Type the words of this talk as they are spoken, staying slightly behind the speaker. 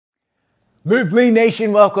Live Lean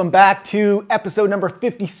Nation, welcome back to episode number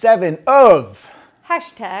 57 of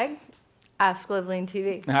Hashtag Ask Live Lean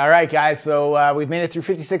TV. All right, guys, so we've made it through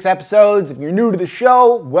 56 episodes. If you're new to the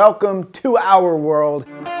show, welcome to our world.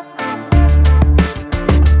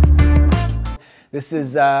 This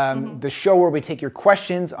is the show where we take your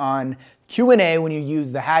questions on Q&A when you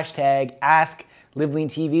use the hashtag Ask Live Lean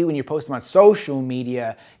TV. When you post them on social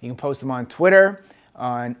media, you can post them on Twitter,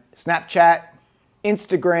 on Snapchat,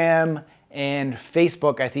 Instagram, and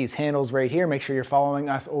Facebook at these handles right here. Make sure you're following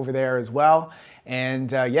us over there as well. And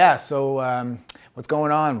so what's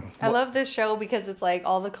going on? I love this show because it's like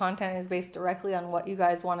all the content is based directly on what you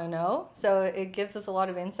guys want to know. So it gives us a lot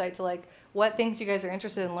of insight to like what things you guys are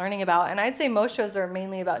interested in learning about. And I'd say most shows are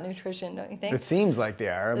mainly about nutrition, don't you think? It seems like they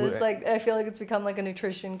are. It's like, I feel like it's become like a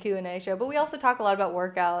nutrition Q&A show, but we also talk a lot about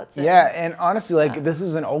workouts. And honestly, this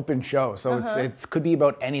is an open show, so it could be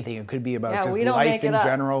about anything. It could be about just life in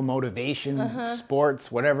general, motivation, sports,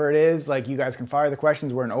 whatever it is. Like, you guys can fire the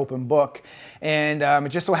questions. We're an open book. And it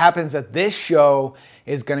just so happens that this show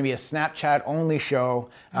is going to be a Snapchat only show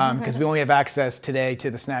because we only have access today to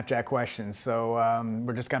the Snapchat questions. So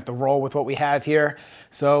we're just going to have to roll with what we have here.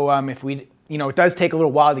 So if we, it does take a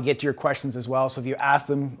little while to get to your questions as well. So if you ask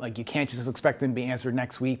them, like, you can't just expect them to be answered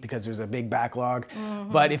next week because there's a big backlog.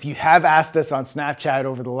 But if you have asked us on Snapchat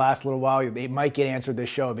over the last little while, they might get answered this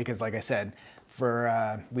show because, like I said,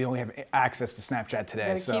 we only have access to Snapchat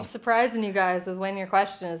today. So keep surprising you guys with when your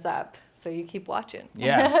question is up. So you keep watching.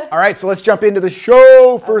 Yeah. All right, so let's jump into the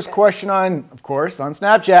show. First question on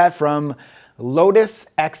Snapchat from Lotus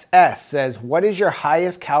XS says, what is your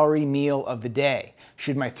highest calorie meal of the day?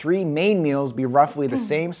 Should my 3 main meals be roughly the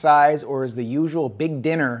same size, or is the usual big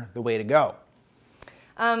dinner the way to go?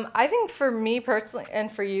 I think for me personally,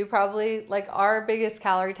 and for you probably, like, our biggest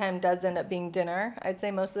calorie time does end up being dinner, I'd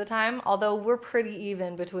say most of the time. Although we're pretty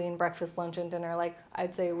even between breakfast, lunch, and dinner. Like,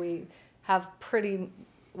 I'd say we have pretty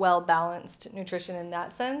well-balanced nutrition in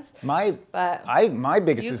that sense. My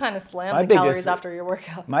biggest you kind of slam the calories after your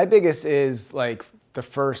workout. My biggest is like the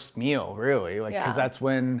first meal, really, like, because that's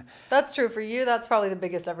when. That's true for you. That's probably the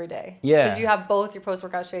biggest every day. Yeah, because you have both your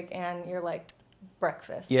post-workout shake and your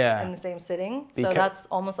breakfast in the same sitting. So that's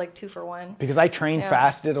almost like 2 for 1. Because I train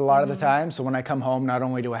fasted a lot of the time, so when I come home, not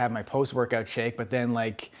only do I have my post-workout shake, but then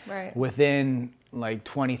within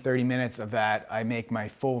 20-30 minutes of that, I make my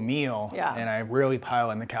full meal, and I really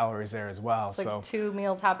pile in the calories there as well. It's like 2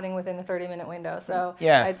 meals happening within a 30-minute window. So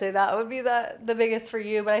yeah, I'd say that would be the biggest for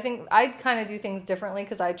you. But I think I'd kind of do things differently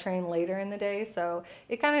because I train later in the day. So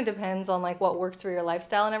it kind of depends on like what works for your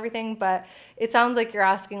lifestyle and everything. But it sounds like you're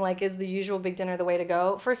asking, like, is the usual big dinner the way to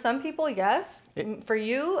go? For some people, yes. For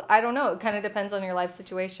you, I don't know. It kind of depends on your life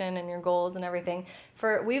situation and your goals and everything.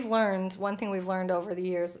 One thing we've learned over the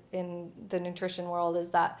years in the nutrition world is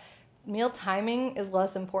that meal timing is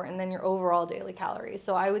less important than your overall daily calories.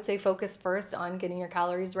 So I would say focus first on getting your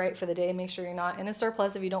calories right for the day. Make sure you're not in a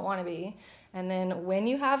surplus if you don't want to be. And then when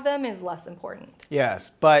you have them is less important. Yes,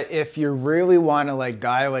 but if you really want to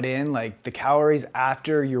dial it in, the calories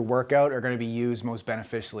after your workout are going to be used most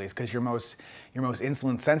beneficially because you're most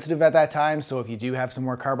insulin sensitive at that time. So if you do have some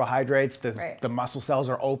more carbohydrates, the muscle cells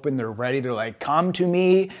are open, they're ready, they're like, come to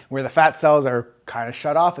me, where the fat cells are kind of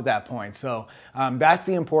shut off at that point. So that's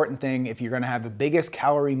the important thing. If you're going to have the biggest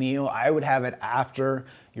calorie meal, I would have it after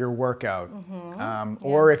your workout.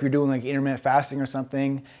 Or if you're doing intermittent fasting or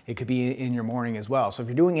something, it could be in your morning as well. So if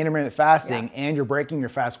you're doing intermittent fasting and you're breaking your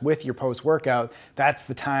fast with your post-workout, that's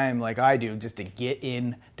the time, like I do, just to get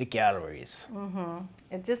in the calories.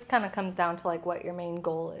 It just kind of comes down to what your main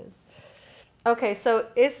goal is. Okay, so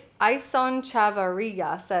Ison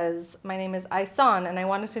Chavarria says, my name is Ison, and I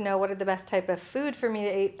wanted to know what are the best type of food for me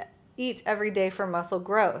to eat every day for muscle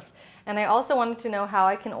growth. And I also wanted to know how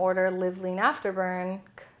I can order Live Lean Afterburn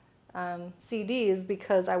CDs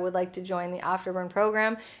because I would like to join the Afterburn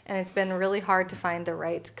program, and it's been really hard to find the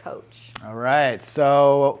right coach. All right,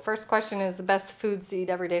 so first question is the best food to eat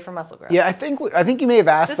every day for muscle growth. Yeah, I think you may have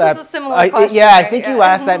asked that. This is a similar question. Yeah, I think you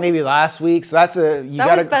asked that maybe last week. So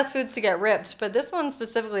that was best foods to get ripped, but this one's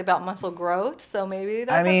specifically about muscle growth. So maybe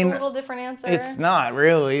that's a little different answer. It's not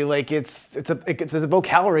really it's about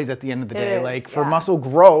calories at the end of the day. For muscle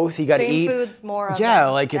growth, you got to eat same foods more.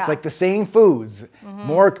 It's like the same foods.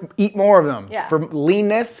 Eat more of them. Yeah. For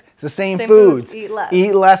leanness, it's the same foods. Eat less.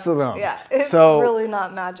 Eat less of them. Yeah, it's really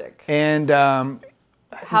not magic. And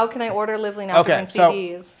how can I order Live Lean Afterburn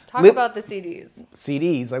CDs? Talk about the CDs.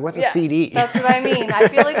 CDs? What's a CD? That's what I mean. I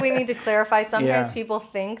feel like we need to clarify. Sometimes people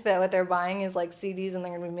think that what they're buying is CDs and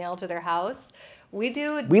they're going to be mailed to their house. We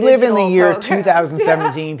live in the year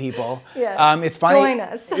 2017, people. Yeah. It's funny. Join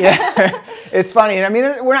us. Yeah, it's funny. And I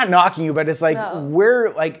mean, we're not knocking you, but it's like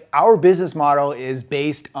our business model is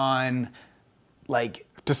based on like,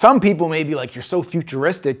 to some people maybe like you're so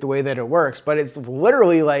futuristic the way that it works, but it's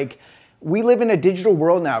literally like, we live in a digital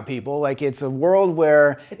world now, people. Like, it's a world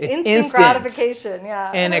where it's instant gratification,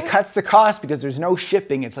 yeah. And it cuts the cost because there's no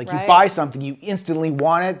shipping. It's like you buy something, you instantly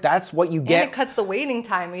want it. That's what you get. And it cuts the waiting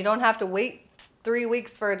time. You don't have to wait 3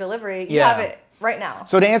 weeks for a delivery. You have it right now.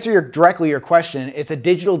 So to answer directly your question, it's a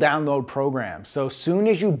digital download program. So as soon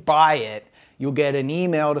as you buy it, you'll get an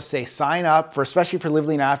email to say sign up for, especially for Live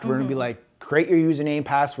Lean Afterburn, and be like, create your username,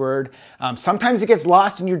 password. Sometimes it gets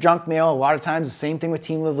lost in your junk mail. A lot of times, the same thing with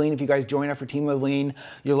Team Live Lean. If you guys join up for Team Live Lean,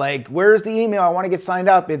 you're like, where's the email? I want to get signed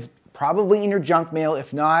up. It's probably in your junk mail.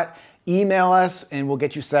 If not, email us and we'll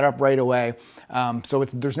get you set up right away. So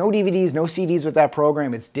there's no DVDs, no CDs with that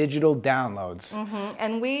program. It's digital downloads.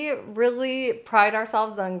 And we really pride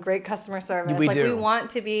ourselves on great customer service. We We want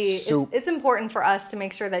to be, it's important for us to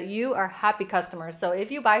make sure that you are happy customers. So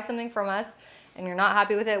if you buy something from us, and you're not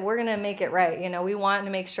happy with it, we're gonna make it right. You know, we want to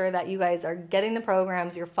make sure that you guys are getting the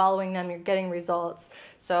programs, you're following them, you're getting results.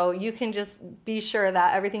 So you can just be sure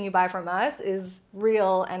that everything you buy from us is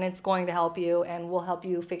real and it's going to help you and we'll help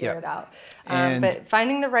you figure it out. But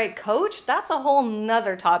finding the right coach, that's a whole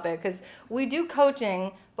nother topic, because we do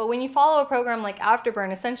coaching, but when you follow a program like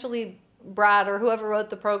Afterburn, essentially Brad or whoever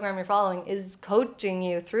wrote the program you're following is coaching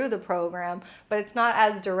you through the program, but it's not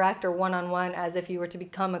as direct or one-on-one as if you were to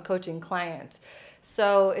become a coaching client.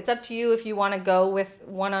 So it's up to you if you want to go with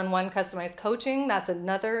one-on-one customized coaching. That's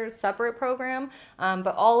another separate program.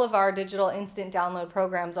 But all of our digital instant download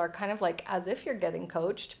programs are kind of like as if you're getting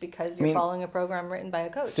coached because you're following a program written by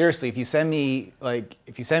a coach. Seriously, if you send me an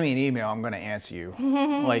email, I'm going to answer you.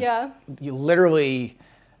 You literally,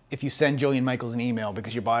 if you send Jillian Michaels an email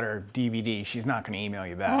because you bought her DVD, she's not going to email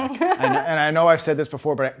you back. And I know I've said this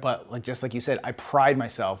before, but like just like you said,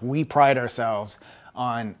 we pride ourselves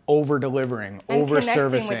on over-delivering,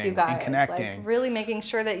 over-servicing, with you guys, and connecting. Like really making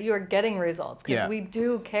sure that you are getting results, because we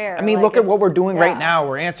do care. I mean, look at what we're doing right now.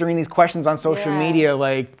 We're answering these questions on social media,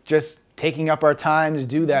 like just taking up our time to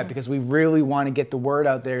do that because we really want to get the word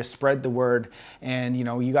out there, spread the word. And, you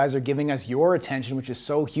know, you guys are giving us your attention, which is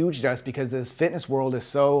so huge to us because this fitness world is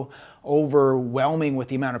so overwhelming with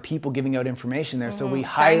the amount of people giving out information there. So we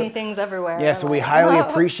shiny things everywhere. Yeah, so we highly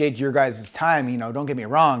appreciate your guys' time. You know, don't get me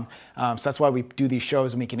wrong. So that's why we do these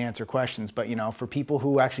shows and we can answer questions. But, you know, for people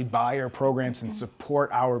who actually buy our programs and support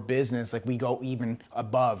our business, like we go even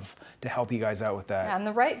above to help you guys out with that. Yeah, and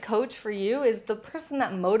the right coach for you is the person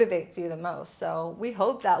that motivates you the most. So we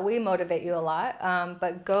hope that we motivate you a lot.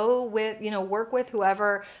 But go with, you know, work with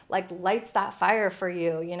whoever like lights that fire for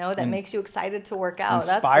you, you know, that makes you excited to work out.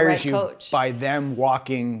 That's the right coach. By them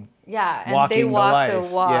walking. Yeah, and they walk the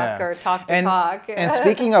walk or talk the talk. And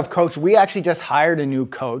speaking of coach, we actually just hired a new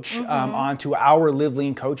coach onto our Live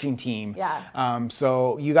Lean coaching team. Yeah.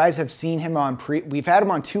 So you guys have seen him on we've had him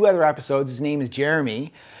on 2 other episodes. His name is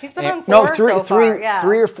Jeremy. He's been on 4 so far.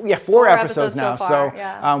 4 episodes now.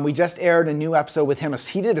 So we just aired a new episode with him.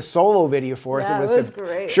 He did a solo video for us. Yeah, it was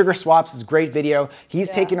great. Sugar Swaps is a great video. He's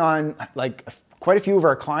taken on like quite a few of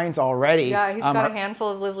our clients already. Yeah, he's got a handful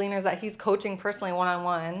of Live Leaners that he's coaching personally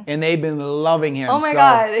one-on-one. And they've been loving him. Oh my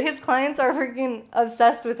God, his clients are freaking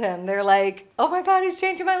obsessed with him. They're like, oh my God, he's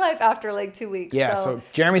changing my life after like 2 weeks. Yeah, so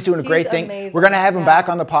Jeremy's doing a great thing. Amazing. We're going to have him back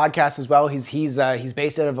on the podcast as well. He's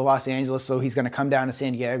based out of Los Angeles, so he's going to come down to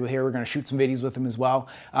San Diego here. We're going to shoot some videos with him as well.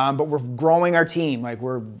 But we're growing our team. Like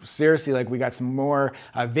we're seriously, like we got some more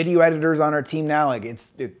video editors on our team now. Like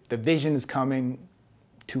the vision is coming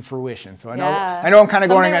to fruition. So I know I'm kind of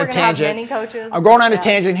going on a tangent. I'm going on a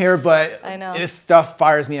tangent here, but I know this stuff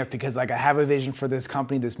fires me up because like I have a vision for this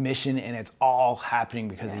company, this mission, and it's all happening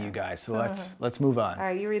because of you guys. So let's move on. All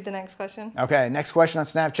right, you read the next question. Okay, next question on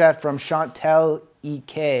Snapchat from Chantel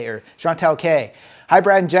K. Hi,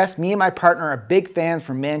 Brad and Jess. Me and my partner are big fans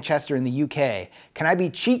from Manchester in the UK. Can I be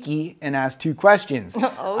cheeky and ask 2 questions?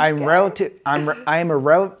 Okay. I am a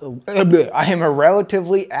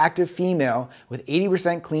relatively active female with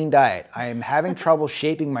 80% clean diet. I am having trouble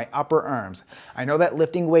shaping my upper arms. I know that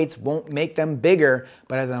lifting weights won't make them bigger,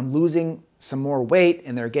 but as I'm losing some more weight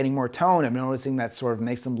and they're getting more tone, I'm noticing that sort of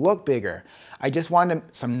makes them look bigger. I just wanted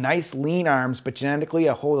some nice lean arms, but genetically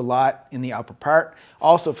I hold a lot in the upper part.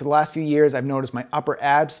 Also, for the last few years, I've noticed my upper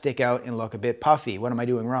abs stick out and look a bit puffy. What am I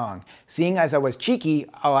doing wrong? Seeing as I was cheeky,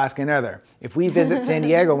 I'll ask another. If we visit San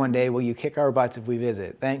Diego one day, will you kick our butts if we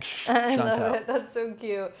visit? Thanks, Chantel. I love it. That's so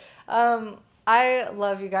cute. I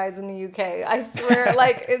love you guys in the UK. I swear,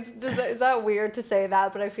 like, is that weird to say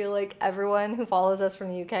that? But I feel like everyone who follows us from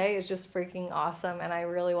the UK is just freaking awesome, and I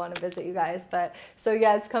really want to visit you guys. But so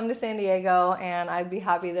yes, come to San Diego, and I'd be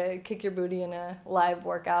happy to kick your booty in a live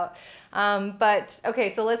workout. But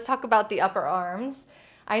okay, so let's talk about the upper arms.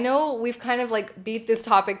 I know we've kind of like beat this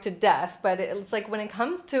topic to death, but it's like when it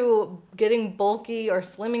comes to getting bulky or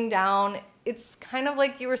slimming down, it's kind of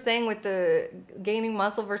like you were saying with the gaining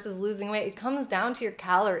muscle versus losing weight. It comes down to your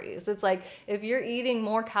calories. It's like if you're eating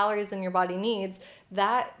more calories than your body needs,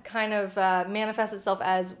 that kind of manifests itself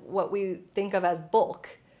as what we think of as bulk.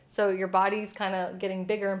 So your body's kind of getting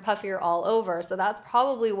bigger and puffier all over. So that's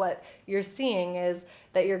probably what you're seeing, is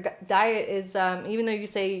that your diet is, even though you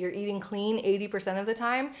say you're eating clean 80% of the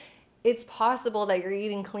time, it's possible that you're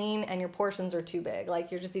eating clean and your portions are too big. Like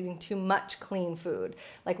you're just eating too much clean food.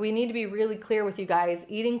 Like we need to be really clear with you guys.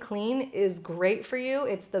 Eating clean is great for you.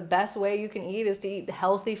 It's the best way you can eat, is to eat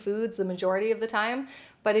healthy foods the majority of the time.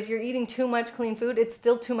 But if you're eating too much clean food, it's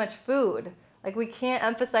still too much food. Like we can't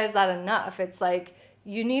emphasize that enough. It's like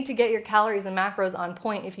you need to get your calories and macros on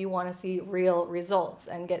point if you want to see real results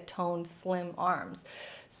and get toned, slim arms.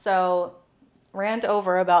 So rant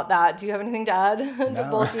over about that. Do you have anything to add to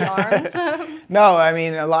bulky arms? No, I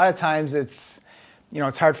mean, a lot of times it's,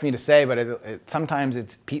 it's hard for me to say, but sometimes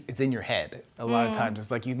it's in your head. A lot of times it's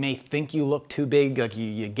like you may think you look too big, like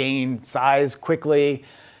you gain size quickly,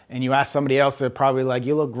 and you ask somebody else, they're probably like,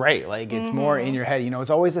 you look great. Like it's more in your head. It's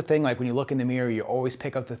always the thing, like when you look in the mirror, you always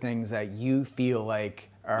pick up the things that you feel like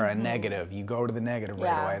are a negative. You go to the negative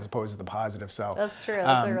right away as opposed to the positive. So that's true.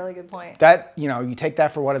 That's a really good point. That, you take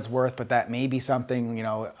that for what it's worth, but that may be something,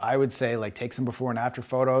 I would say like take some before and after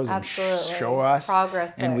photos and show us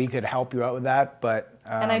progress, and we could help you out with that. But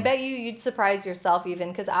and I bet you'd surprise yourself even,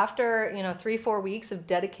 because after 3-4 weeks of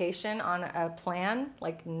dedication on a plan,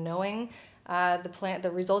 like knowing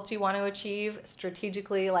the results you want to achieve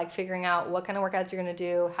strategically, like figuring out what kind of workouts you're going to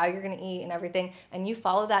do, how you're going to eat and everything, and you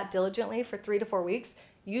follow that diligently for 3 to 4 weeks,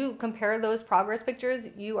 you compare those progress pictures,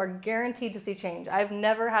 you are guaranteed to see change. I've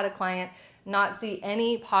never had a client not see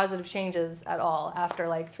any positive changes at all after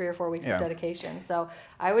like 3 or 4 weeks of dedication. So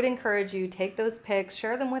I would encourage you, take those pics,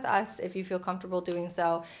 share them with us if you feel comfortable doing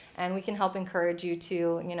so, and we can help encourage you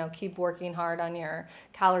to, keep working hard on your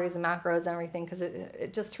calories and macros and everything, because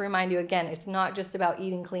it just to remind you again, it's not just about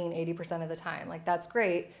eating clean 80% of the time. Like that's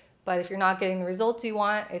great, but if you're not getting the results you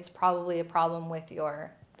want, it's probably a problem with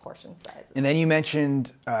your portion size. And then you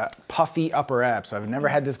mentioned puffy upper abs. So I've never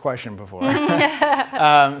had this question before.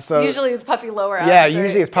 So usually it's puffy lower abs. Yeah,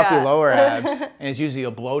 usually it's puffy lower abs, and it's usually a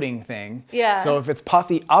bloating thing. Yeah. So if it's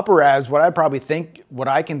puffy upper abs, what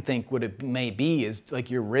I can think what it may be is like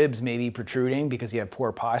your ribs may be protruding because you have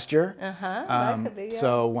poor posture. That could be. Yeah.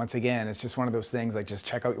 So once again, it's just one of those things. Like just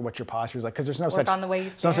check out what your posture is like, because there's no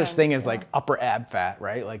such thing as like upper ab fat,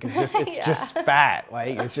 right? Like it's just just fat.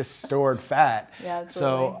 Like it's just stored fat. Yeah,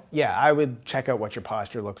 absolutely. So yeah, I would check out what your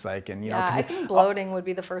posture looks like, and I think bloating would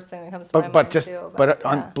be the first thing that comes to my mind too.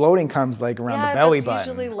 But bloating comes like around the belly button.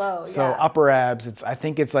 Usually low. So upper abs, I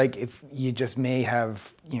think it's like if you just may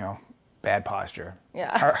have bad posture.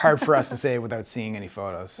 Yeah. Hard for us to say without seeing any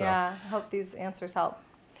photos. So. Yeah, I hope these answers help.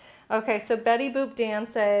 Okay, so Betty Boop Dan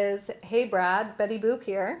says, hey Brad, Betty Boop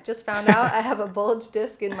here. Just found out I have a bulge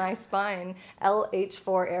disc in my spine,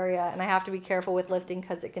 LH4 area, and I have to be careful with lifting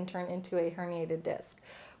because it can turn into a herniated disc.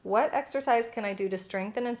 What exercise can I do to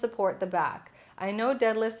strengthen and support the back? I know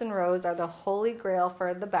deadlifts and rows are the holy grail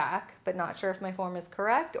for the back, but not sure if my form is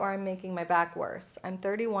correct or I'm making my back worse. I'm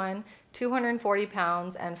 31, 240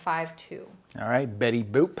 pounds, and 5'2". All right, Betty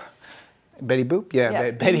Boop. Betty Boop? Yeah.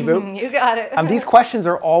 Betty Boop. You got it. These questions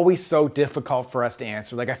are always so difficult for us to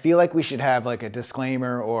answer. Like, I feel like we should have like a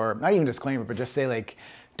disclaimer, or not even disclaimer, but just say like,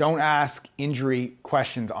 don't ask injury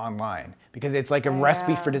questions online, because it's like a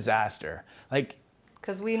recipe for disaster. Like,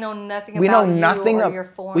 because we know nothing about your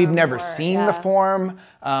form. We've never seen the form.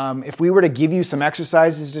 If we were to give you some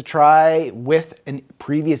exercises to try with a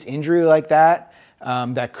previous injury like that,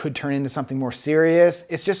 that could turn into something more serious.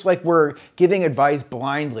 It's just like we're giving advice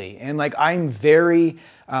blindly. And like I'm very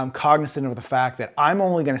cognizant of the fact that I'm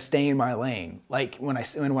only going to stay in my lane. Like when I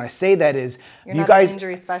say that is, you're not an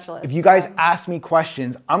injury specialist. If you guys ask me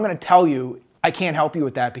questions, I'm going to tell you I can't help you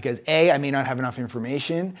with that because A, I may not have enough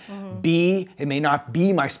information. B, it may not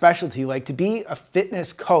be my specialty. Like to be a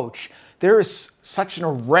fitness coach, there is such an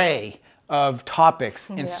array of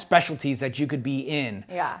topics and specialties that you could be in.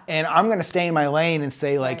 Yeah. And I'm going to stay in my lane and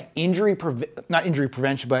say like not injury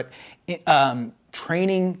prevention, but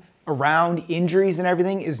training around injuries and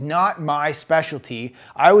everything is not my specialty.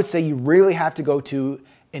 I would say you really have to go to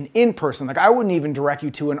an in-person. Like I wouldn't even direct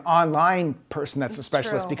you to an online person that's a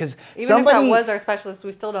specialist, because even if that was our specialist,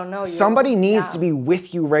 we still don't know you. Somebody needs to be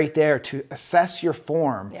with you right there to assess your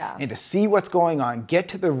form and to see what's going on, get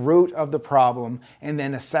to the root of the problem, and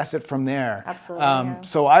then assess it from there. Absolutely.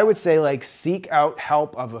 So I would say, like, seek out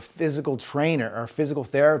help of a physical trainer or a physical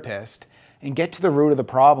therapist and get to the root of the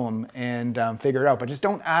problem and figure it out. But just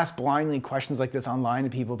don't ask blindly questions like this online to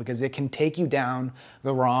people, because it can take you down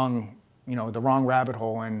the wrong rabbit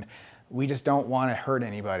hole, and we just don't want to hurt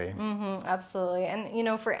anybody. Absolutely.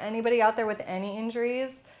 And, for anybody out there with any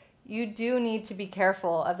injuries, you do need to be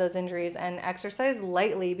careful of those injuries and exercise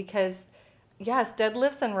lightly, because yes,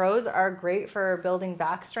 deadlifts and rows are great for building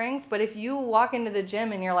back strength, but if you walk into the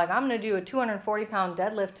gym and you're like, I'm going to do a 240-pound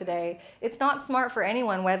deadlift today, it's not smart for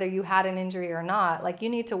anyone, whether you had an injury or not. Like, you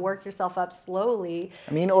need to work yourself up slowly,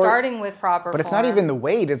 starting with proper But it's not even the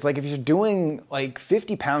weight. It's like if you're doing like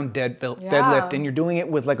 50-pound deadlift and you're doing it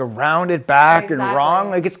with like a rounded back and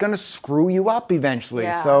wrong, like it's going to screw you up eventually.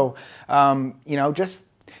 So, just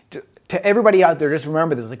to everybody out there, just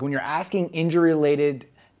remember this. Like, when you're asking injury-related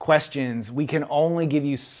questions, we can only give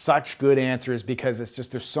you such good answers, because it's just,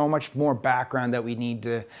 there's so much more background that we need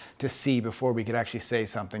to see before we could actually say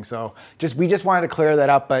something. So we just wanted to clear that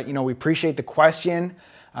up, but we appreciate the question.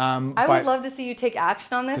 I would love to see you take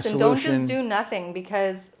action on this, and don't just do nothing,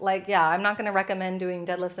 because I'm not going to recommend doing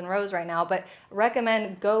deadlifts and rows right now, but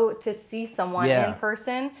recommend go to see someone in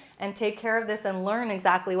person and take care of this and learn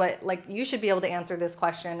exactly what, you should be able to answer this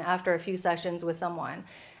question after a few sessions with someone.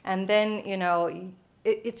 And then,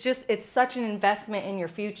 it's such an investment in your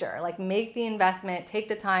future. Like, make the investment, take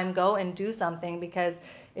the time, go and do something, because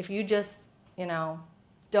if you just,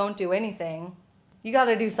 don't do anything, you got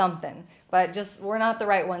to do something. But we're not the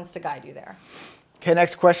right ones to guide you there. Okay,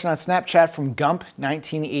 next question on Snapchat from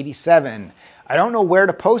Gump1987. I don't know where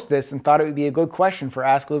to post this and thought it would be a good question for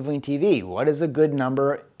Ask Liveling TV. What is a good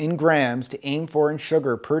number in grams to aim for in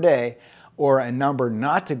sugar per day, or a number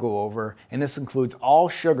not to go over? And this includes all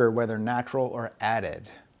sugar, whether natural or added.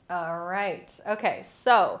 All right. Okay,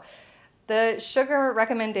 so the sugar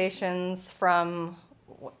recommendations from,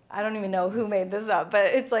 I don't even know who made this up, but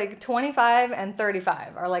it's like 25 and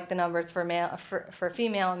 35 are like the numbers for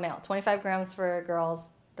female and male. 25 grams for girls,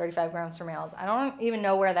 35 grams for males. I don't even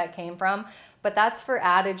know where that came from, but that's for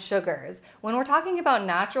added sugars. When we're talking about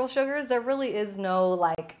natural sugars, there really is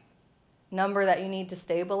no number that you need to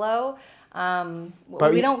stay below.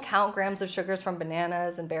 But we don't count grams of sugars from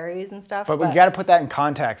bananas and berries and stuff. But we got to put that in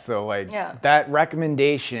context, though. That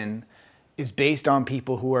recommendation is based on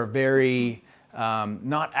people who are very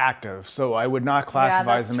not active. So I would not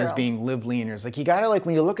classify them as being live leaners. Like, you got to,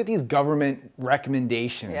 when you look at these government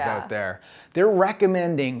recommendations out there, they're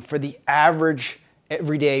recommending for the average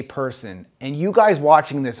everyday person, and you guys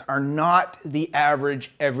watching this are not the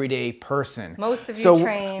average everyday person. Most of you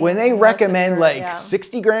train. When they recommend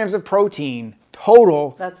 60 grams of protein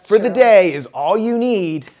total for the day is all you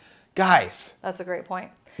need, guys. That's a great point.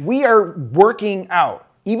 We are working out.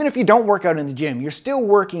 Even if you don't work out in the gym, you're still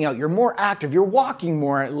working out. You're more active. You're walking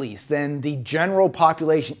more, at least, than the general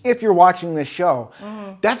population. If you're watching this show,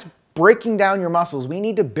 that's breaking down your muscles. We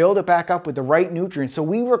need to build it back up with the right nutrients. So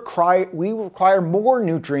we require more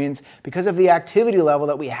nutrients because of the activity level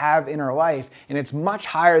that we have in our life, and it's much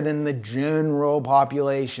higher than the general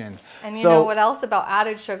population. And you know what else about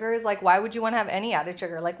added sugars? Why would you want to have any added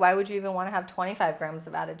sugar? Why would you even want to have 25 grams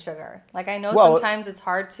of added sugar? I know sometimes it's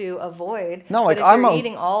hard to avoid, but if you're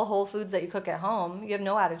eating all whole foods that you cook at home, you have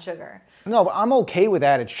no added sugar. No, but I'm okay with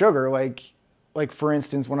added sugar. Like for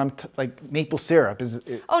instance, when I'm maple syrup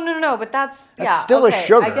Oh no, but that's still a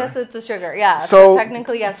sugar. I guess it's a sugar, So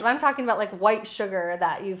technically, yes. But I'm talking about white sugar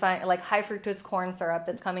that you find, high fructose corn syrup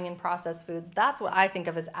that's coming in processed foods. That's what I think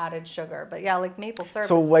of as added sugar. But maple syrup.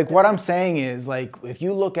 So what I'm saying is, if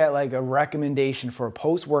you look at a recommendation for a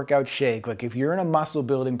post-workout shake, if you're in a muscle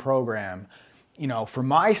building program, for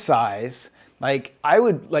my size, I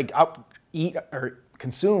would eat or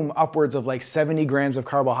consume upwards of 70 grams of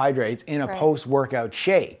carbohydrates in a post-workout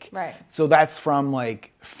shake. Right. So that's from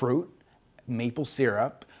fruit, maple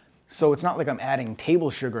syrup. So it's not like I'm adding table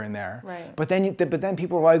sugar in there. Right. But then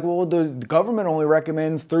people are like, well, the government only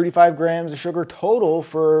recommends 35 grams of sugar total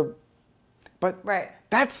for. But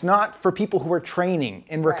that's not for people who are training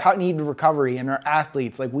and need recovery and are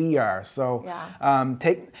athletes like we are. So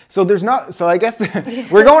so I guess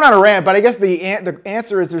we're going on a rant, but I guess the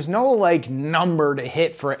answer is there's no number to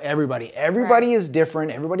hit for everybody. Everybody is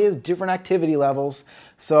different. Everybody has different activity levels.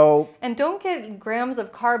 So and don't get grams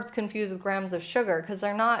of carbs confused with grams of sugar, because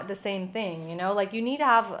they're not the same thing. You need to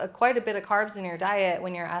have quite a bit of carbs in your diet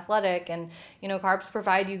when you're athletic, and carbs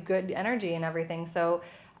provide you good energy and everything. So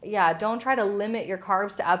yeah, don't try to limit your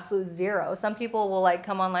carbs to absolute zero. Some people will like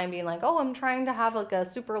come online being like, oh, I'm trying to have like a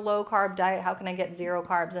super low carb diet. How can I get 0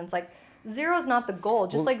 carbs? And it's like, 0 is not the goal.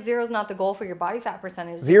 Just like 0 is not the goal for your body fat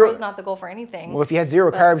percentage. 0 is not the goal for anything. Well, if you had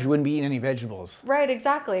 0 carbs, you wouldn't be eating any vegetables. Right,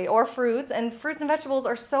 exactly. Or fruits. And fruits and vegetables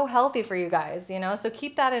are so healthy for you guys, you know? So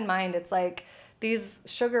keep that in mind. It's like these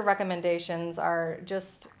sugar recommendations are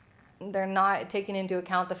just, they're not taking into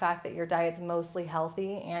account the fact that your diet's mostly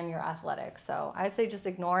healthy and you're athletic. So I'd say just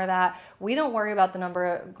ignore that. We don't worry about the number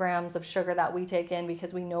of grams of sugar that we take in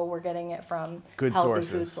because we know we're getting it from good healthy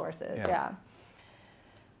food sources. Yeah.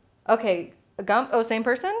 Okay. Gump. Oh, same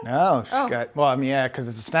person? No, she got, well, I mean, yeah, because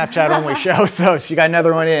it's a Snapchat only show, so she got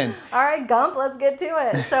another one in. All right, Gump, let's get to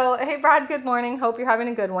it. So, hey, Brad, good morning. Hope you're having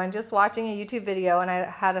a good one. Just watching a YouTube video, and I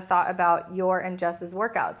had a thought about your and Jess's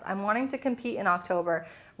workouts. I'm wanting to compete in October,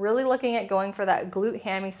 really looking at going for that glute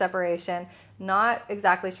hammy separation. Not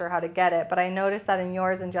exactly sure how to get it, but I noticed that in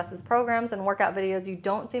yours and Jess's programs and workout videos, you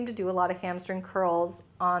don't seem to do a lot of hamstring curls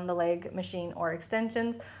on the leg machine or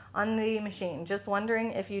extensions on the machine. Just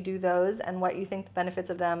wondering if you do those and what you think the benefits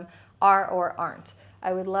of them are or aren't.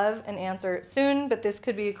 I would love an answer soon, but this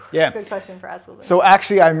could be a good question for us. So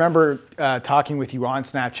actually, I remember talking with you on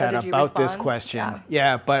Snapchat about this question.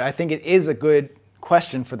 Yeah, but I think it is a good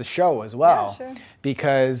question for the show as well. Yeah, sure.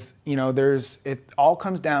 Because, you know, it all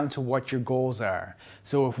comes down to what your goals are.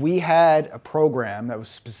 So if we had a program that was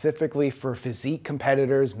specifically for physique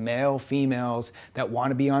competitors, male, females, that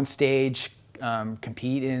want to be on stage,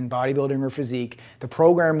 compete in bodybuilding or physique, the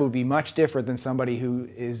program would be much different than somebody who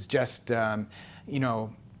is just, you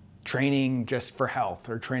know, training just for health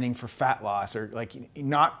or training for fat loss or like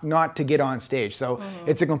not to get on stage. So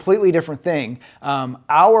it's a completely different thing.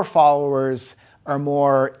 Our followers are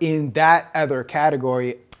more in that other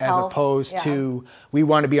category as opposed to we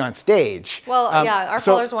want to be on stage. Well, our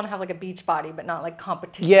followers want to have like a beach body, but not like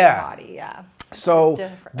competition body. Yeah. So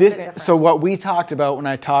so what we talked about when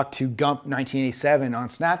I talked to Gump 1987 on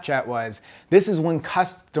Snapchat was this is when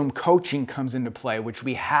custom coaching comes into play, which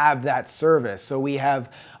we have that service. So we have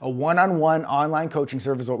a one-on-one online coaching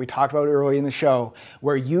service, what we talked about earlier in the show,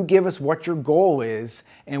 where you give us what your goal is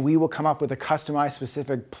and we will come up with a customized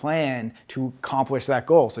specific plan to accomplish that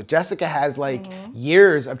goal. So Jessica has like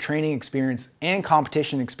years of training experience and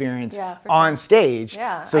competition experience on stage.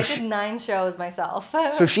 Yeah, so I did 9 shows myself.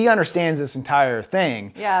 So she understands this entire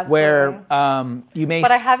thing. Yeah, absolutely. Where you may...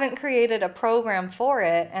 But I haven't created a program for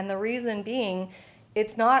it, and the reason being,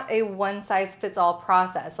 it's not a one-size-fits-all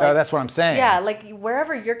process. Like, that's what I'm saying. Yeah, like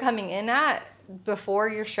wherever you're coming in at before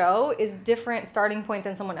your show is different starting point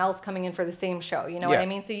than someone else coming in for the same show. You know what I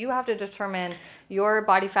mean? So you have to determine your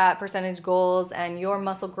body fat percentage goals and your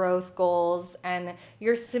muscle growth goals, and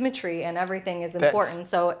your symmetry and everything is important.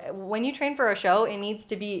 So when you train for a show, it needs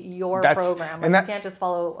to be your program. Like, you can't just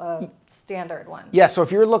follow a standard one. Yeah, so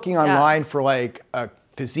if you're looking online for like a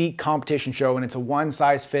physique competition show and it's a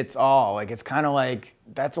one-size-fits-all, like it's kind of like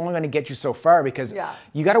that's only going to get you so far because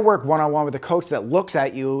you got to work one-on-one with a coach that looks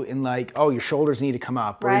at you and like, oh, your shoulders need to come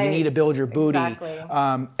up or you need to build your booty.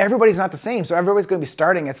 Exactly. Everybody's not the same, so everybody's going to be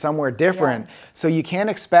starting at somewhere different. So you can't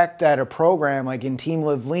expect that a program like in Team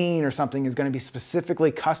Live Lean or something is going to be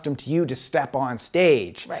specifically custom to you to step on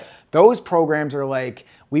stage. Right. Those programs are like,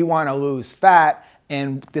 we want to lose fat,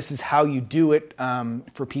 and this is how you do it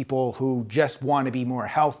for people who just want to be more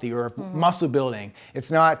healthy or muscle building. It's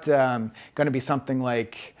not going to be something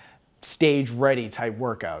like stage ready type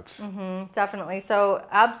workouts. Definitely. So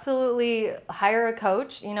absolutely hire a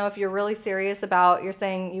coach. You know, if you're really serious about, you're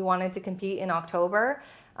saying you wanted to compete in October,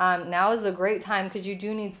 now is a great time because you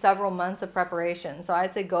do need several months of preparation. So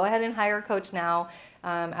I'd say go ahead and hire a coach now.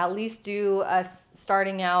 At least do a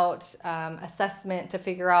starting out assessment to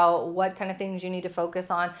figure out what kind of things you need to focus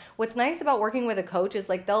on. What's nice about working with a coach is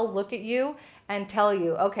like they'll look at you and tell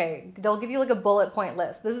you, okay, they'll give you like a bullet point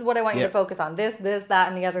list. This is what I want you to focus on. This, that,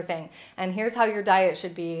 and the other thing. And here's how your diet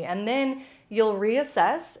should be. And then you'll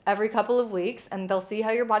reassess every couple of weeks and they'll see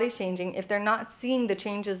how your body's changing. If they're not seeing the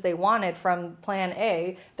changes they wanted from plan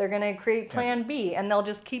A, they're going to create plan B, and they'll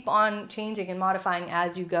just keep on changing and modifying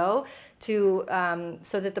as you go to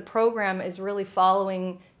so that the program is really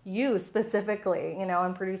following you specifically, you know,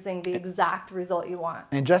 and producing the exact result you want.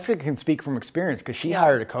 And Jessica can speak from experience because she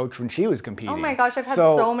hired a coach when she was competing. Oh my gosh, I've had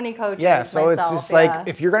so many coaches. Yeah, so it's just like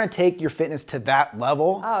if you're going to take your fitness to that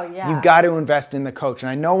level, you got to invest in the coach. And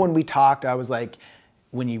I know when we talked, I was like,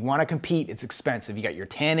 when you want to compete, it's expensive. You got your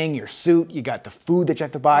tanning, your suit, you got the food that you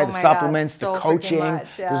have to buy, the supplements, the coaching.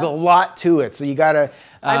 There's a lot to it. So you got to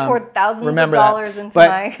I poured thousands of dollars into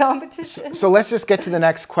my competition. So let's just get to the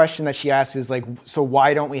next question that she asked is like, so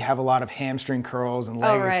why don't we have a lot of hamstring curls and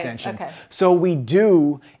leg extensions? Okay. So we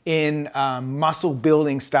do in muscle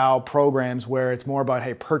building style programs where it's more about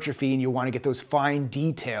hypertrophy and you want to get those fine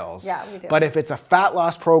details. Yeah, we do. But if it's a fat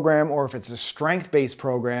loss program or if it's a strength-based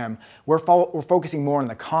program, we're focusing more on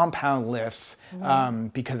the compound lifts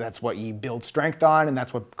because that's what you build strength on and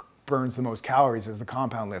that's what burns the most calories is the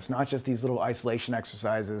compound lifts, not just these little isolation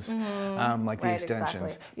exercises like the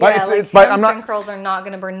extensions. Exactly. But hamstring curls are not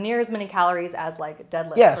going to burn near as many calories as like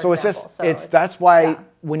deadlifts. Yeah, so that's why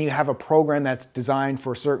when you have a program that's designed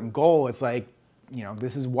for a certain goal, it's like, you know,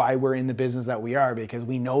 this is why we're in the business that we are, because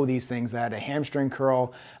we know these things, that a hamstring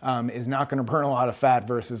curl is not going to burn a lot of fat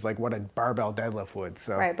versus like what a barbell deadlift would.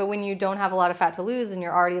 So right, but when you don't have a lot of fat to lose and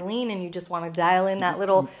you're already lean and you just want to dial in that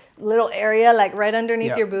little area like right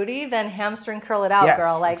underneath your booty, then hamstring curl it out,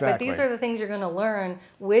 girl. Like, exactly. But these are the things you're going to learn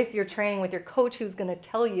with your training, with your coach, who's going to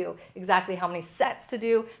tell you exactly how many sets to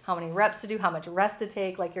do, how many reps to do, how much rest to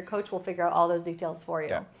take. Like, your coach will figure out all those details for you.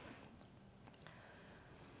 Yeah.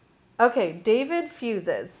 Okay, David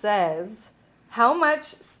Fuses says, how much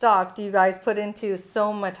stock do you guys put into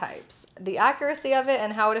soma types? The accuracy of it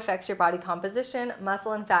and how it affects your body composition,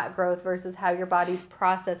 muscle and fat growth versus how your body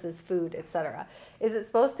processes food, etc. Is it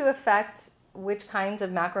supposed to affect which kinds of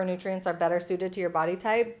macronutrients are better suited to your body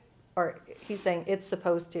type? Or he's saying it's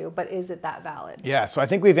supposed to, but is it that valid? Yeah, so I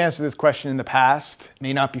think we've answered this question in the past. It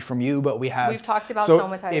may not be from you, but we have. We've talked about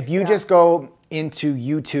soma types. If you just go into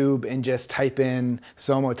YouTube and just type in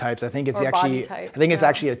soma types, I think it's it's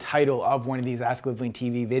actually a title of one of these Ask Live Lean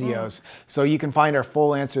TV videos. So you can find our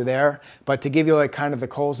full answer there. But to give you like kind of the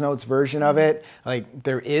Coles Notes version of it, like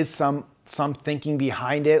there is some thinking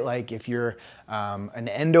behind it. Like if you're an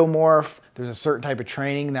endomorph, there's a certain type of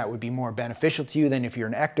training that would be more beneficial to you than if you're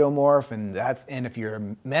an ectomorph, and if you're a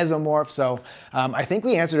mesomorph. So I think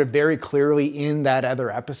we answered it very clearly in that other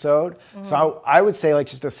episode. So I would say, like,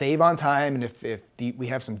 just to save on time, and if we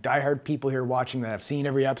have some diehard people here watching that have seen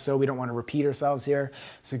every episode, we don't want to repeat ourselves here.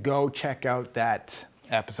 So go check out that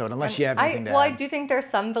episode, unless you have anything to add. I do think there's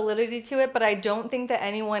some validity to it, but I don't think that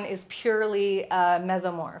anyone is purely a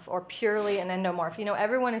mesomorph or purely an endomorph. You know,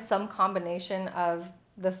 everyone is some combination of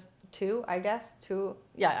the two, I guess.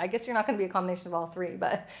 Yeah, I guess you're not going to be a combination of all three,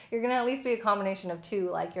 but you're going to at least be a combination of two,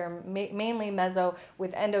 like you're mainly meso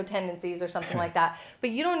with endo tendencies or something like that.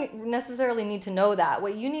 But you don't necessarily need to know that.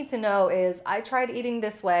 What you need to know is, I tried eating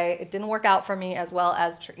this way, it didn't work out for me, as well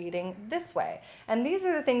as eating this way. And these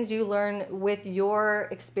are the things you learn with your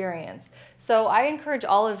experience. So I encourage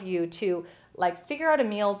all of you to like figure out a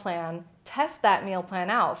meal plan, test that meal plan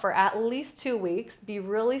out for at least 2 weeks, be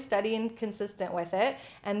really steady and consistent with it,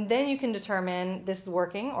 and then you can determine this is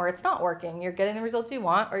working or it's not working. You're getting the results you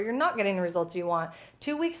want or you're not getting the results you want.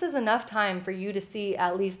 2 weeks is enough time for you to see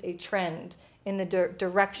at least a trend in the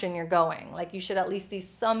direction you're going. Like, you should at least see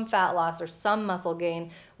some fat loss or some muscle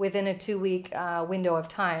gain within a 2-week window of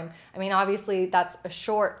time. I mean, obviously that's a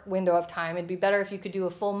short window of time. It'd be better if you could do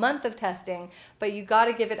a full month of testing, but you got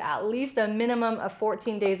to give it at least a minimum of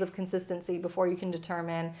 14 days of consistency before you can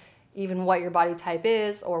determine even what your body type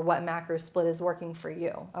is or what macro split is working for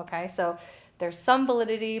you. Okay, so there's some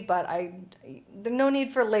validity, but there's no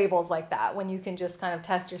need for labels like that when you can just kind of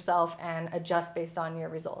test yourself and adjust based on your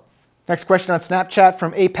results. Next question on Snapchat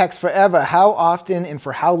from Apex Forever. How often and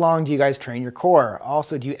for how long do you guys train your core?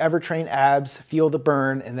 Also, do you ever train abs, feel the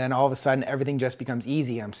burn, and then all of a sudden everything just becomes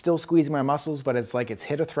easy? I'm still squeezing my muscles, but it's like it's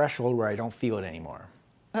hit a threshold where I don't feel it anymore.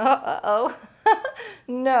 Uh-oh.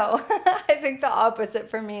 No, I think the opposite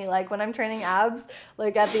for me. Like, when I'm training abs,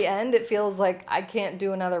 like at the end, it feels like I can't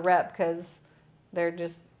do another rep because there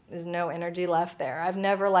just is no energy left there. I've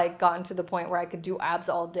never like gotten to the point where I could do abs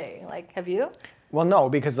all day. Like, have you? Well, no,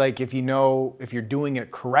 because like if you're doing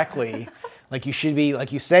it correctly, like you should be,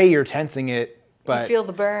 like you say you're tensing it, but you feel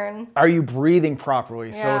the burn. Are you breathing properly?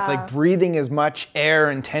 Yeah. So it's like breathing as much air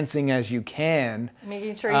and tensing as you can.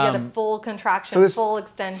 Making sure you get a full contraction, full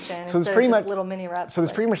extension, instead of just little mini reps. So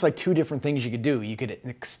there's pretty much like two different things you could do. You could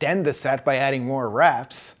extend the set by adding more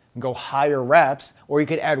reps and go higher reps, or you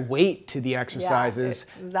could add weight to the exercises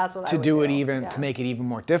to do it even to make it even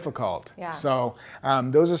more difficult. Yeah. So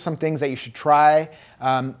those are some things that you should try.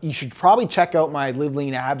 You should probably check out my Live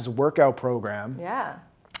Lean Abs workout program. Yeah.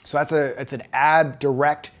 So it's an ab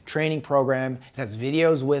direct training program. It has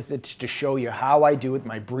videos with it to show you how I do it,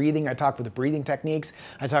 my breathing. I talk about the breathing techniques.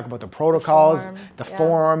 I talk about the protocols, the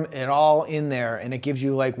form, it all in there. And it gives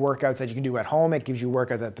you like workouts that you can do at home. It gives you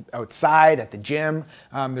workouts outside, at the gym.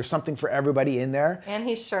 There's something for everybody in there. And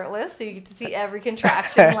he's shirtless, so you get to see every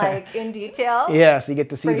contraction like in detail. Yeah, so you get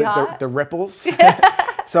to see the ripples.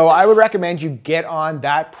 So I would recommend you get on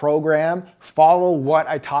that program, follow what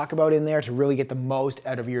I talk about in there to really get the most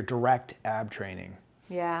out of your direct ab training.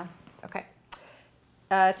 Yeah. Okay.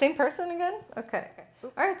 Same person again? Okay.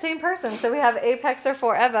 All right, same person. So we have Apexer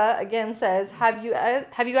Forever again says, have you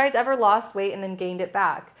guys ever lost weight and then gained it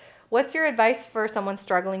back? What's your advice for someone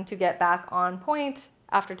struggling to get back on point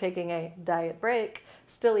after taking a diet break,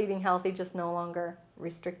 still eating healthy, just no longer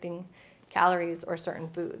restricting calories or certain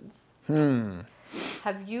foods?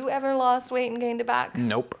 Have you ever lost weight and gained it back?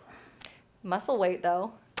 Nope. Muscle weight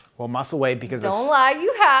though. Well, muscle weight because Don't lie,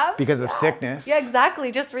 you have. Because of sickness. Yeah,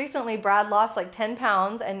 exactly. Just recently, Brad lost like 10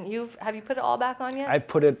 pounds, and have you put it all back on yet? I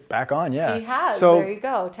put it back on, yeah. He has. So there you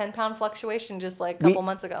go. 10-pound fluctuation just like a couple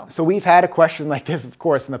months ago. So we've had a question like this, of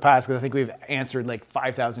course, in the past, because I think we've answered like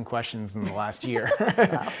 5,000 questions in the last year.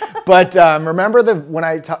 But remember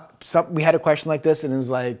when we had a question like this, and it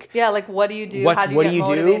was like, yeah, like what do you do? How do you get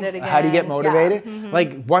motivated again? How do you get motivated? Yeah.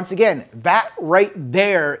 Like once again, that right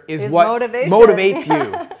there is what motivation. Motivates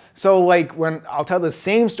you. So like I'll tell the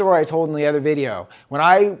same story I told in the other video. When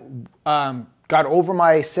I got over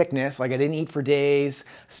my sickness, like I didn't eat for days,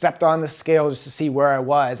 stepped on the scale just to see where I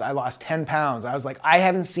was, I lost 10 pounds. I was like, I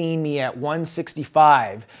haven't seen me at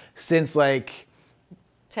 165 since like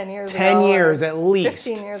 10 years at least.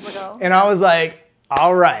 15 years ago. And I was like,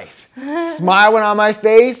 all right, smiling on my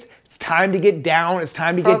face. It's time to get down. It's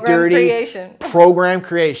time to get dirty. Program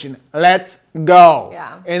creation. Let's go.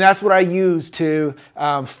 Yeah. And that's what I use to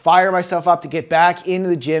fire myself up to get back into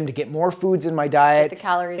the gym, to get more foods in my diet, get the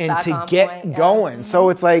calories and back to on get point. going. Yeah. So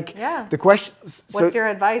it's like the question. What's your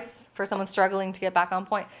advice for someone struggling to get back on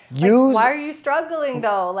point? Why are you struggling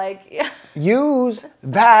though? Use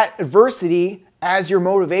that adversity as your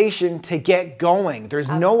motivation to get going. There's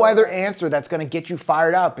no other answer that's going to get you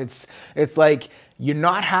fired up. It's like you're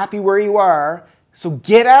not happy where you are, so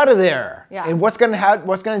get out of there. Yeah. And what's going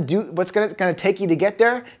to take you to get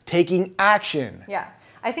there? Taking action. Yeah.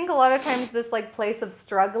 I think a lot of times this like place of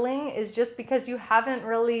struggling is just because you haven't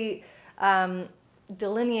really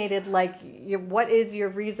delineated like what is your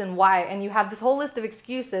reason why, and you have this whole list of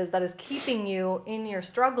excuses that is keeping you in your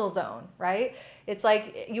struggle zone, right? It's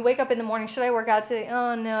like you wake up in the morning, should I work out today?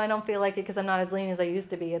 Oh no, I don't feel like it because I'm not as lean as I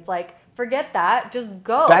used to be. It's like, forget that, just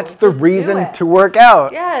go. That's the reason to work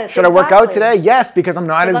out. Yes, should I work out today? Yes, because I'm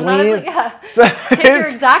not as lean. Yeah. So take your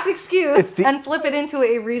exact excuse and flip it into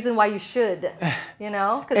a reason why you should,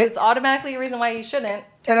 because it's automatically a reason why you shouldn't.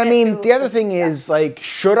 And I mean, the other thing is like,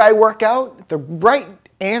 should I work out? The right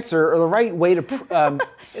answer, or the right way to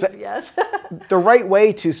yes. The right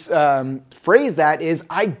way to phrase that is,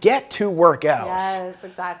 I get to work out. Yes,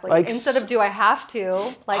 exactly. Like, instead of do I have to,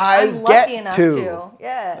 like I'm lucky enough to.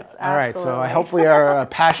 Yes, absolutely. All right, so hopefully our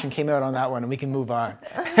passion came out on that one and we can move on.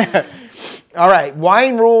 All right,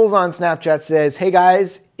 Wine Rules on Snapchat says, hey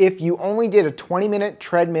guys, if you only did a 20-minute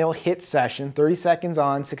treadmill HIIT session, 30 seconds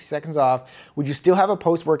on, 60 seconds off, would you still have a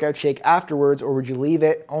post-workout shake afterwards, or would you leave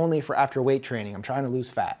it only for after weight training? I'm trying to lose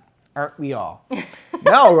fat. Aren't we all?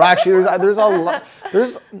 No, actually, there's a lot.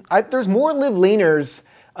 There's more live leaners.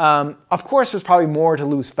 Of course, there's probably more to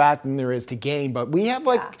lose fat than there is to gain, but we have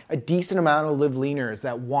like a decent amount of live leaners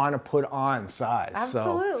that want to put on size.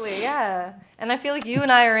 Absolutely, yeah. And I feel like you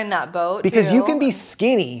and I are in that boat because you can be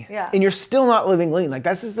skinny and you're still not living lean. Like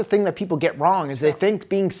that's just the thing that people get wrong is they think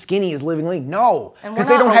being skinny is living lean. No, because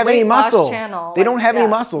they don't have any muscle. They don't have any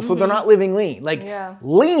muscle, so they're not living lean. Like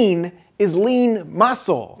lean is lean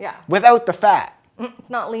muscle without the fat.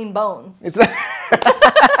 It's not lean bones. It's not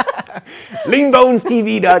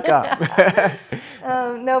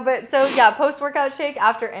leanbonestv.com. No, but so yeah, post-workout shake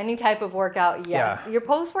after any type of workout, yes. Your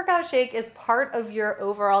post-workout shake is part of your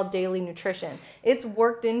overall daily nutrition. It's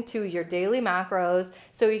worked into your daily macros.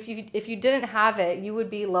 So if you didn't have it, you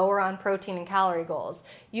would be lower on protein and calorie goals.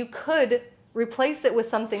 You could replace it with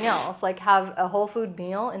something else, like have a whole food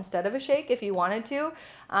meal instead of a shake if you wanted to.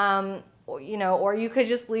 Or you could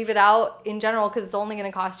just leave it out in general because it's only going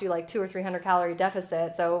to cost you like 200 or 300 calorie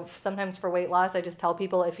deficit. So sometimes for weight loss, I just tell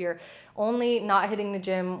people if you're only not hitting the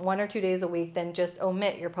gym 1 or 2 days a week, then just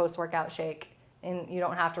omit your post-workout shake and you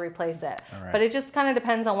don't have to replace it. Right. But it just kind of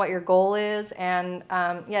depends on what your goal is. And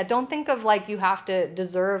don't think of like you have to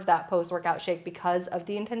deserve that post-workout shake because of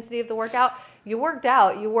the intensity of the workout. you worked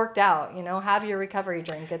out, you know, have your recovery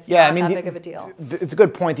drink. It's not that big of a deal. It's a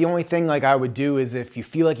good point. The only thing like I would do is if you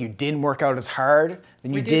feel like you didn't work out as hard,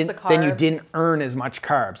 then you didn't earn as much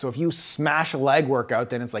carbs. So if you smash a leg workout,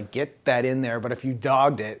 then it's like get that in there. But if you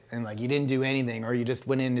dogged it and like you didn't do anything, or you just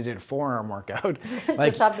went in and did a forearm workout,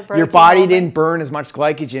 like your body didn't burn as much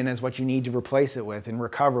glycogen as what you need to replace it with and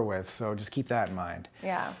recover with. So just keep that in mind.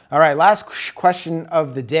 Yeah. All right, last question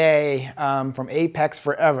of the day from Apex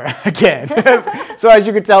Forever again. So as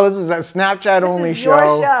you can tell, this was a Snapchat only show.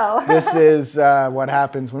 Your show. This is what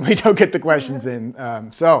happens when we don't get the questions in.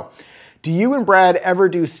 So, do you and Brad ever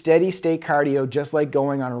do steady state cardio just like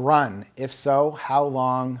going on a run? If so, how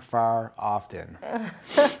long, far, often?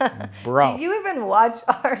 Bro. Do you even watch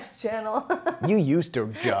our channel? You used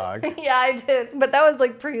to jog. Yeah, I did. But that was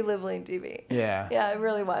like pre-Live Lean TV. Yeah. Yeah, it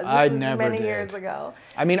really was. I was never many did. years ago.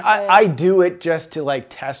 I mean, I do it just to like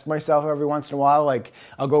test myself every once in a while. Like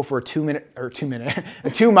I'll go for a 2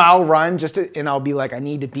 mile run and I'll be like, I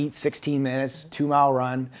need to beat 16 minutes, 2 mile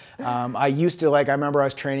run. I used to I remember I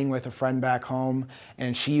was training with a friend back home,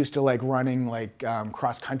 and she used to like running like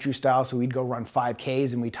cross country style. So we'd go run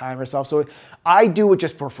 5Ks and we time ourselves. So I do it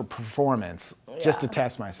just for performance, just to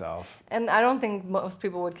test myself. And I don't think most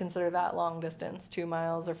people would consider that long distance, 2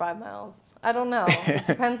 miles or 5 miles. I don't know. It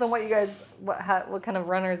depends on what you guys, what kind of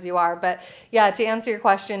runners you are. But yeah, to answer your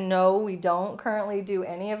question, no, we don't currently do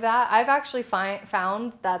any of that. I've actually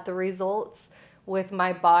found that the results with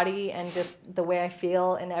my body and just the way I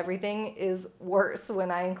feel and everything is worse when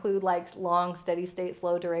I include like long, steady state,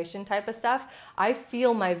 slow duration type of stuff. I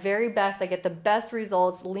feel my very best. I get the best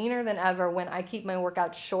results, leaner than ever, when I keep my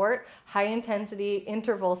workouts short, high intensity,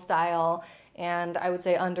 interval style, and I would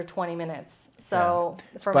say under 20 minutes. So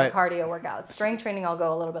for my cardio workouts. Strength training, I'll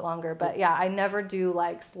go a little bit longer. But yeah, I never do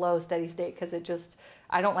like slow, steady state because it just,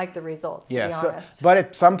 I don't like the results, to be honest.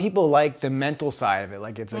 But some people like the mental side of it.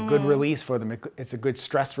 Like it's a good release for them. It's a good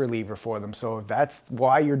stress reliever for them. So if that's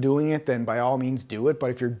why you're doing it, then by all means do it.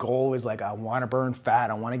 But if your goal is like, I want to burn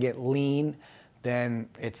fat, I want to get lean, then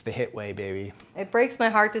it's the HIIT way, baby. It breaks my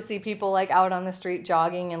heart to see people like out on the street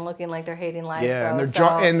jogging and looking like they're hating life. Yeah,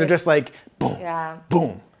 and they're just like, boom,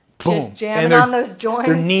 boom, boom. Just jamming on those joints.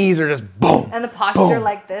 Their knees are just boom. And the posture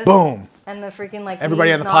like this. Boom. And the freaking like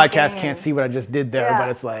everybody on the podcast can't see what I just did there, but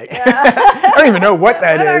it's like I don't even know what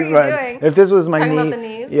that is. But if this was my knee, about the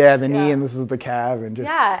knees? The knee, and this is the calf, and just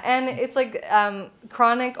and it's like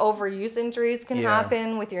chronic overuse injuries can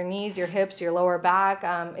happen with your knees, your hips, your lower back.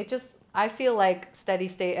 I feel like steady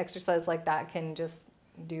state exercise like that can just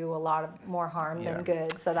do a lot of more harm than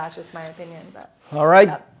good. So that's just my opinion. But all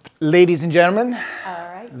right, ladies and gentlemen. All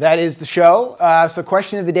right. That is the show. So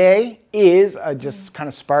question of the day is, just kind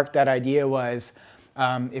of sparked that idea was,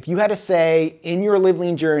 if you had to say in your Live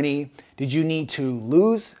Lean journey, did you need to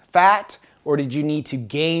lose fat or did you need to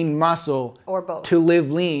gain muscle or both to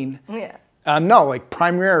live lean? Yeah. No, like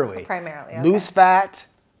primarily. Primarily. Okay. Lose fat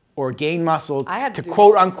or gain muscle to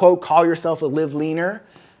quote unquote call yourself a live leaner.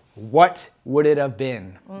 What would it have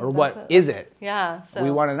been? Or what is it? Yeah. So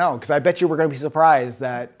we want to know, because I bet you we're going to be surprised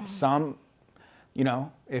that some,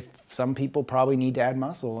 if some people probably need to add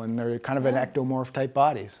muscle and they're kind of an ectomorph type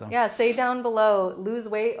body. So yeah, say down below, lose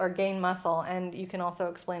weight or gain muscle. And you can also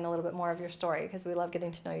explain a little bit more of your story because we love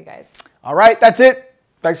getting to know you guys. All right, that's it.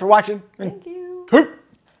 Thanks for watching. Thank you.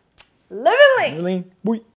 Live Lean. Lean.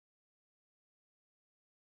 Boy.